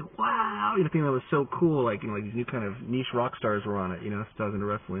kid, being like, "Wow!" You know, thinking that was so cool. Like, you know, like these new kind of niche rock stars were on it. You know, stars into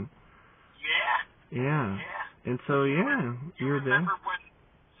wrestling. Yeah. Yeah. Yeah. And so, yeah, you were there.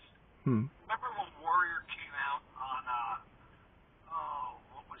 Remember when Warrior came out on,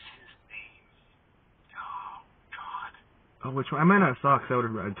 what was his name? Oh, God. Oh, which one? I might not have saw because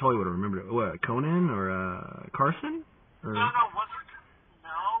I totally would have remembered it. What, Conan or Carson? Or, No, wasn't it?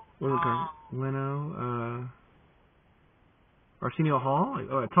 No. Was it Carson? Leno, Arsenio Hall?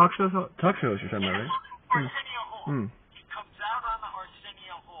 Talk shows you're talking about, right? Arsenio Hall. He comes out on the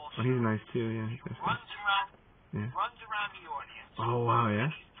Arsenio Hall. Oh, he's nice too, yeah. He runs around the audience. Oh, wow, yeah?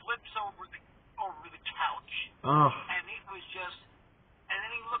 He flips over the couch. Oh. And it was just, and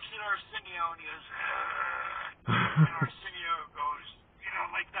then he looks at Arsenio and he goes, and Arsenio goes, you know,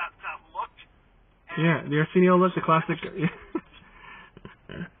 like that look. And yeah, the Arsenio look, the classic. he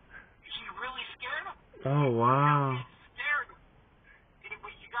really scared him. Oh, wow. He scared him.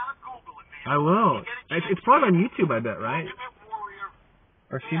 You gotta Google it, man. I will. It's probably on YouTube, I bet, right? Ultimate Warrior.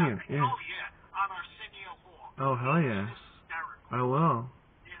 Arsenio, yeah. Oh, yeah. On Arsenio Hall. Oh, hell yeah. Hysterical. I will.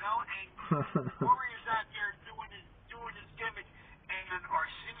 You know, and Warrior's out there doing his gimmick, and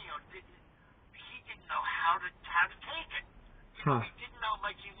Arsenio didn't know how to take it. You know, he didn't know,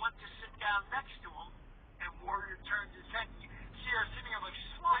 like, he went to sit down next to him, and Warrior turned his head, and you see Arsenio, like,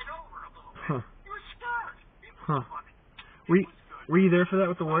 slide over a little bit. He was scared. It was funny. Were you there for that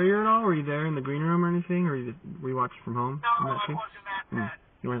with the Warrior at all? Were you there in the green room or anything, or were you watching from home? No, I wasn't at that.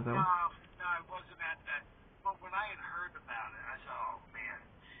 You weren't at that one? No, I wasn't at that. But when I had heard about it, I said, oh, man.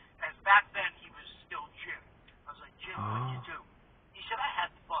 And back then, he was still Jim. I was like, Jim, what did you do? He said, I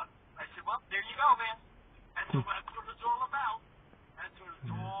had fun. I said, well, there you go, man. That's what it's all about. That's what it's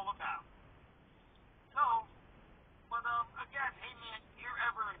all about. So, but again, hey, man, you're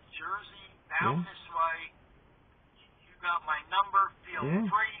ever in Jersey, down this way, you got my number, feel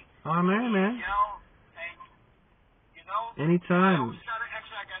free. Oh, man. Yell, and, you know. Anytime.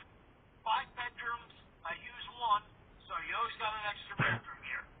 I got 5 bedrooms. I use one, so you always got an extra bedroom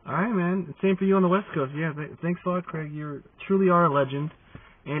here. All right, man. Same for you on the West Coast. Yeah, thanks a lot, Craig. You truly are a legend.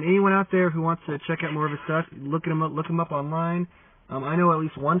 And anyone out there who wants to check out more of his stuff, look him up online. I know at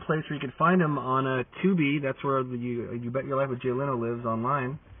least one place where you can find him on Tubi. That's where You Bet Your Life with Jay Leno lives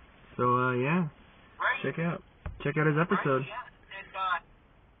online. So yeah, Right. check out his episode. Right, yeah.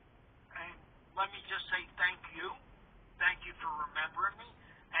 And let me just say thank you. Thank you for remembering me.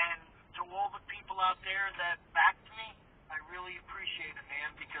 And to all the people out there that backed me, I really appreciate it,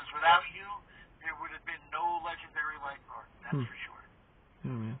 man, because without you, there would have been no Legendary Lifeguard. That's for sure.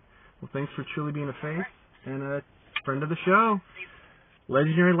 Yeah, man. Well, thanks for truly being a face and a friend of the show.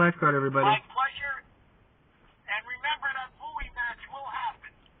 Legendary Lifeguard, everybody. My pleasure. And remember that Bowie match will happen.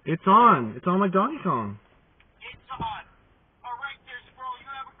 It's on. It's on like Donkey Kong. It's on. All right, there, Squirrel. You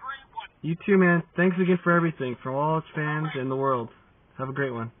have a great one. You too, man. Thanks again for everything, from all its fans and the world. Have a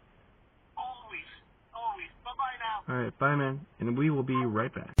great one. Always. Bye-bye now. All right, bye, man. And we will be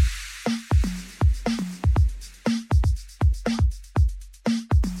right back.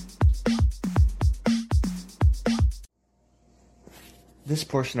 This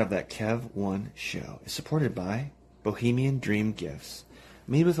portion of that Kev 1 show is supported by Bohemian Dream Gifts,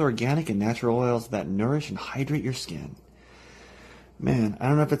 made with organic and natural oils that nourish and hydrate your skin. Man, I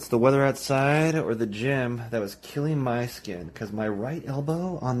don't know if it's the weather outside or the gym that was killing my skin, because my right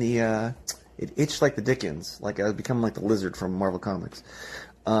elbow on the, it itched like the Dickens, like I was becoming like the lizard from Marvel Comics.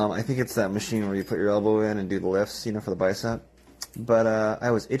 I think it's that machine where you put your elbow in and do the lifts, for the bicep. But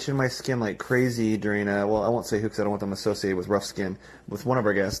I was itching my skin like crazy during, well, I won't say who because I don't want them associated with rough skin, with one of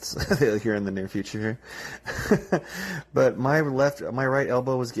our guests here in the near future here. But my right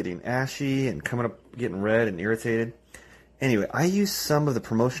elbow was getting ashy and coming up, getting red and irritated. Anyway, I used some of the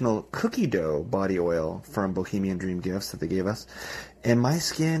promotional cookie dough body oil from Bohemian Dream Gifts that they gave us, and my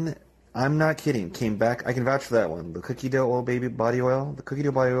skin, I'm not kidding, came back. I can vouch for that one. The cookie dough oil body oil. The cookie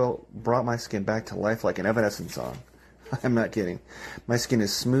dough body oil brought my skin back to life like an Evanescence song. I'm not kidding. My skin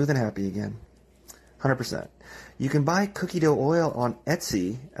is smooth and happy again. 100%. You can buy cookie dough oil on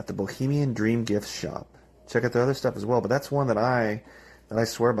Etsy at the Bohemian Dream Gifts shop. Check out their other stuff as well, but that's one that I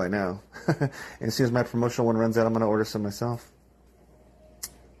swear by now. And as soon as my promotional one runs out, I'm going to order some myself.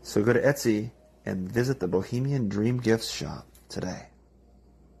 So go to Etsy and visit the Bohemian Dream Gifts shop today.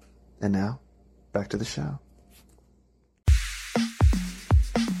 And now, back to the show.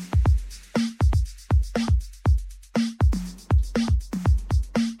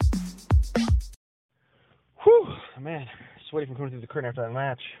 Whew, man, sweaty from coming through the curtain after that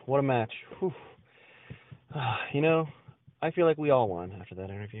match. What a match. Whew. You know, I feel like we all won after that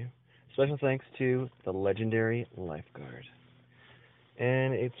interview. Special thanks to the Legendary Lifeguard.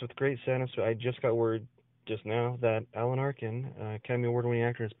 And it's with great sadness, I just got word just now that Alan Arkin, Academy Award-winning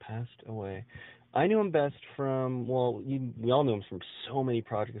actor, has passed away. I knew him best from, we all knew him from so many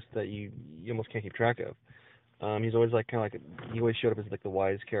projects that you almost can't keep track of. He's always he always showed up as like the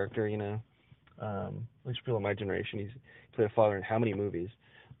wise character, you know. At least for people of my generation, he played a father in how many movies?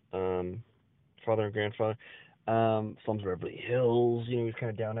 Father and grandfather. Slums of Beverly Hills, you know, he was kind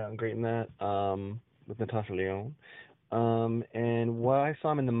of down out and great in that. With Natasha Lyonne. And what I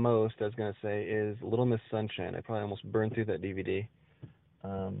saw him in the most, I was going to say, is Little Miss Sunshine. I probably almost burned through that DVD.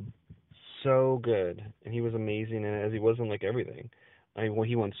 So good. And he was amazing in it, as he was in, like, everything.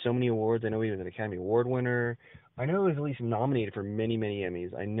 He won so many awards. I know he was an Academy Award winner. I know he was at least nominated for many, many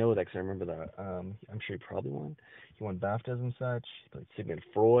Emmys. I know that because I remember that. I'm sure he probably won. He won BAFTAs and such. He played Sigmund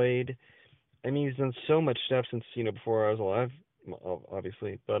Freud. I mean, he's done so much stuff since, you know, before I was alive,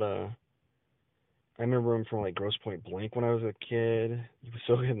 obviously. But, I remember him from, like, Grosse Pointe Blank when I was a kid. He was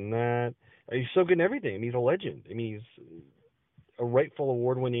so good in that. He's so good in everything. I mean, he's a legend. I mean, he's a rightful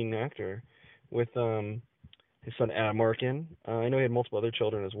award-winning actor with his son Adam Arkin. I know he had multiple other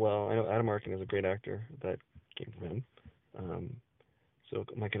children as well. I know Adam Arkin is a great actor that came from him. So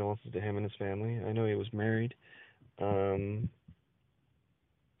my condolences to him and his family. I know he was married.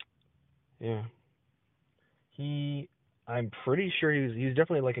 Yeah. I'm pretty sure he was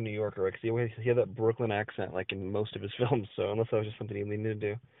definitely like a New Yorker, right? Because he had that Brooklyn accent, like in most of his films. So unless that was just something he needed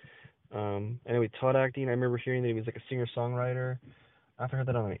to do. I know he taught acting. I remember hearing that he was like a singer-songwriter. I heard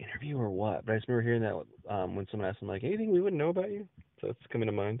that on an interview or what, but I just remember hearing that when someone asked him, like, anything we wouldn't know about you? So it's coming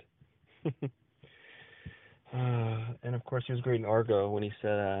to mind. And of course, he was great in Argo when he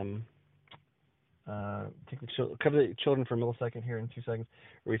said, cover the children for a millisecond here in 2 seconds,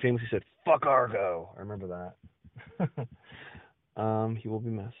 where he famously said, "Fuck Argo." I remember that. He will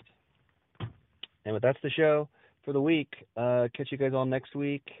be missed. And that's the show for the week. Catch you guys all next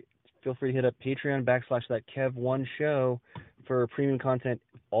week. Feel free to hit up Patreon /TheKev1Show for premium content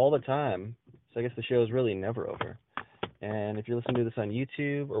all the time. So I guess the show is really never over. And if you're listening to this on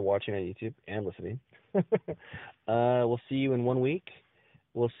YouTube or watching on YouTube and listening, we'll see you in 1 week.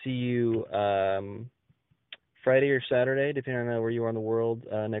 We'll see you Friday or Saturday, depending on where you are in the world,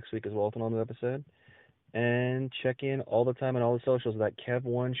 next week as well with an all-new episode. And check in all the time on all the socials of that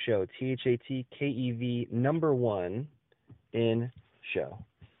Kev1 Show, THATKEV #1 in show.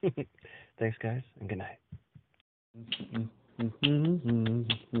 Thanks, guys, and good night.